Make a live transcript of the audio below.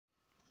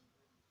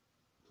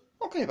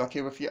Okay, back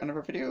here with yet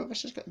another video.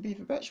 This is going to be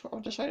the bets what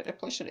I've decided to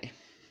place today.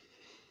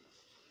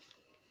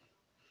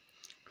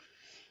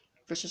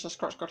 This is a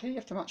scratch card here. You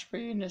have to match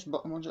 3, and there's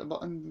bottom ones at the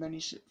bottom. Then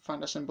you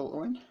find a symbol to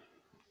win.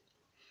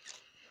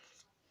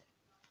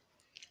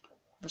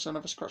 There's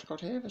another scratch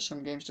card here. There's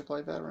some games to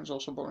play there, and there's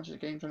also bonuses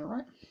games on the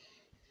right.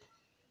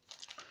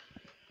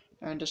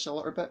 And just a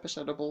letter bet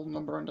beside a double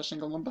number and a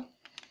single number.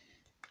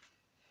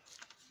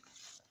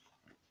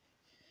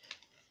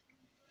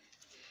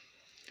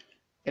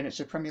 And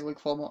it's a Premier League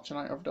format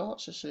tonight of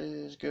darts. This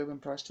is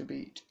Gerben Price to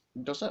beat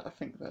Does It. I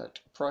think that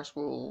Price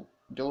will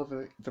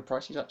deliver the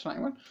price he's at tonight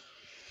and win.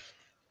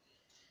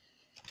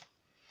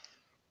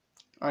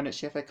 And it's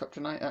the FA Cup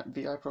tonight at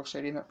the iPro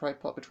Stadium at Pride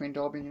Park between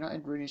Derby and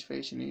United. Rooney's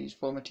facing his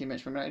former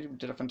teammates from United.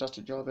 Did a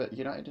fantastic job at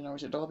United and now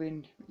he's at Derby,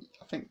 and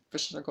I think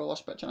this is a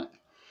goalless bet tonight.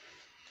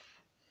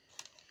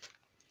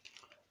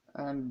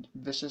 And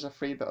this is a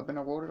free bet I've been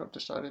awarded. I've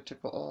decided to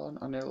put on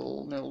a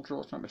 0-0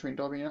 draw tonight between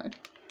Derby and United.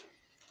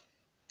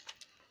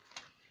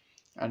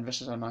 And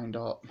this is a 9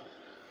 dart.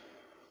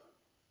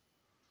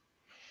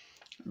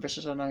 This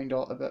is a 9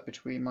 dart bet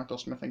between Michael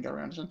Smith and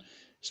Gary Anderson.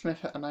 Smith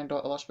hit a 9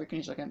 dart last week and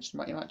he's against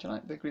Mighty Mike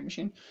tonight, the Green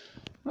Machine.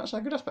 That's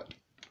a good aspect.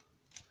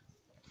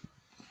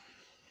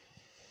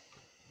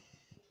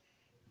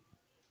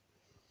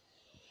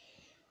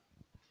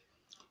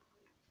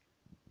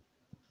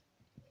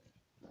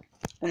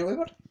 Anyway,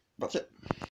 bud, that's it.